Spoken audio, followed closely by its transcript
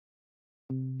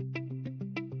Good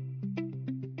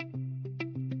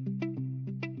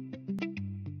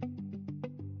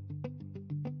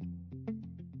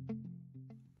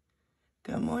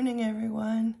morning,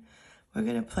 everyone. We're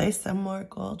going to play some more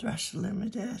Gold Rush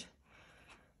Limited.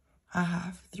 I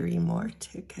have 3 more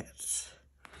tickets.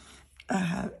 I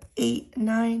have 8,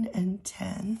 9, and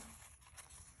 10.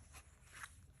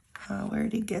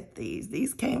 Where'd he get these?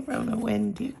 These came from the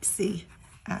Winn-Dixie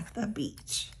at the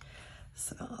beach.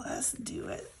 So let's do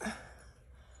it.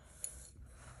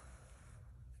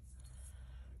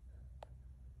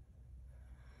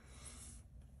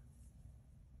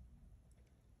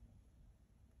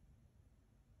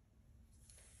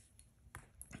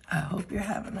 I hope you're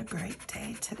having a great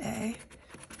day today.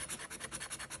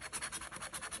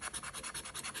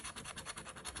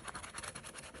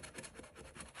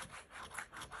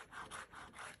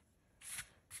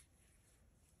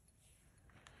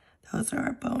 Those are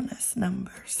our bonus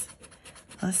numbers.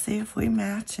 Let's see if we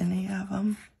match any of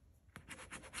them.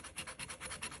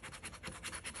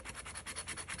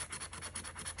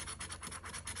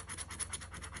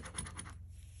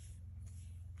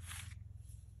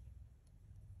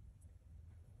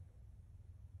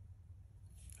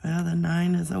 Well, the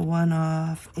 9 is a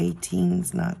one-off,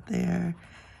 18's not there,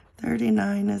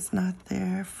 39 is not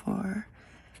there, 4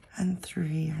 and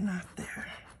 3 are not there.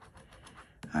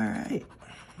 All right,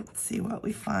 let's see what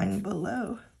we find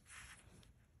below.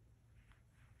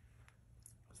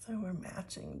 So we're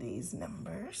matching these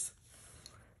numbers.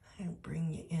 I'll bring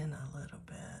you in a little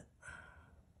bit.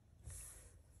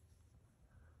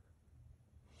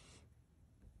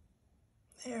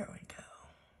 There we go.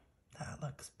 That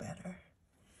looks better.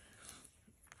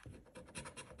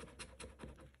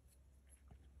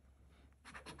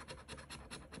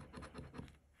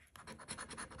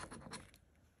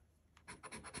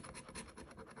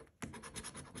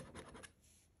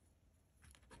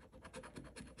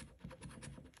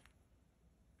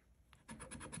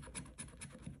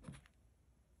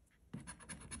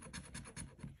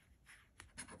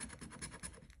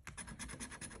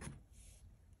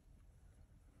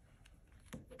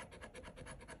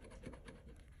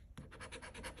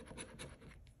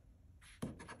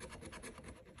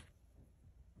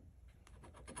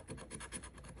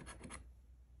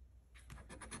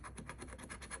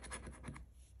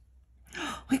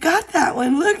 We got that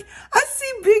one. Look, I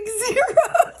see big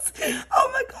zeros. Oh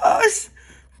my gosh.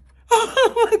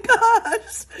 Oh my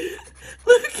gosh.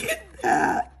 Look at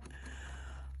that.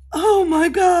 Oh my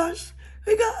gosh.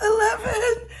 We got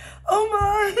 11. Oh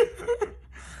my.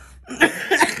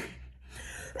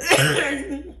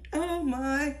 Oh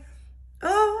my.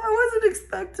 Oh, I wasn't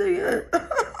expecting it.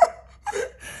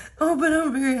 Oh, but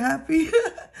I'm very happy.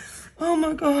 Oh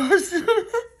my gosh.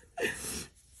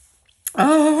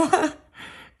 Oh.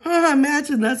 I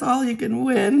imagine that's all you can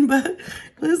win, but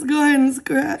let's go ahead and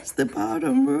scratch the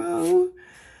bottom row.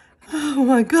 Oh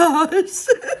my gosh.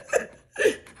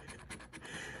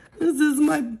 This is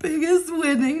my biggest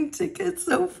winning ticket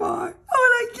so far.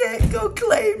 Oh, and I can't go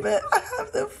claim it. I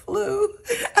have the flu.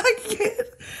 I can't.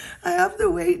 I have to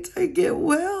wait till I get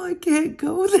well. I can't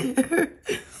go there.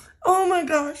 Oh my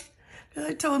gosh.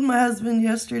 I told my husband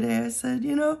yesterday, I said,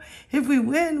 you know, if we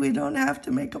win, we don't have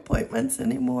to make appointments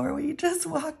anymore. We just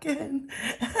walk in.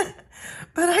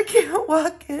 But I can't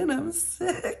walk in. I'm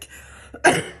sick.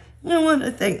 I want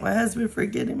to thank my husband for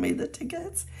getting me the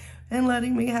tickets and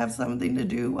letting me have something to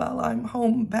do while I'm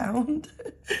homebound.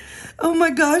 Oh my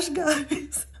gosh,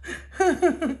 guys.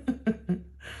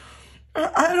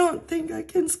 I don't think I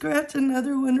can scratch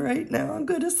another one right now. I'm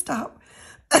going to stop.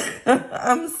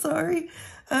 I'm sorry.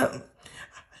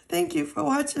 Thank you for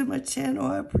watching my channel.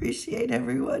 I appreciate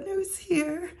everyone who's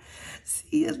here.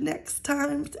 See you next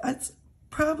time. That's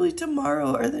probably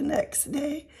tomorrow or the next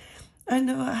day. I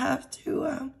know I have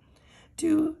to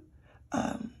do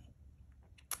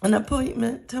an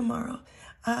appointment tomorrow.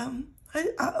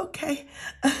 Okay.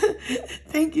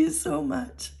 Thank you so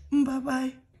much.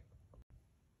 Bye-bye.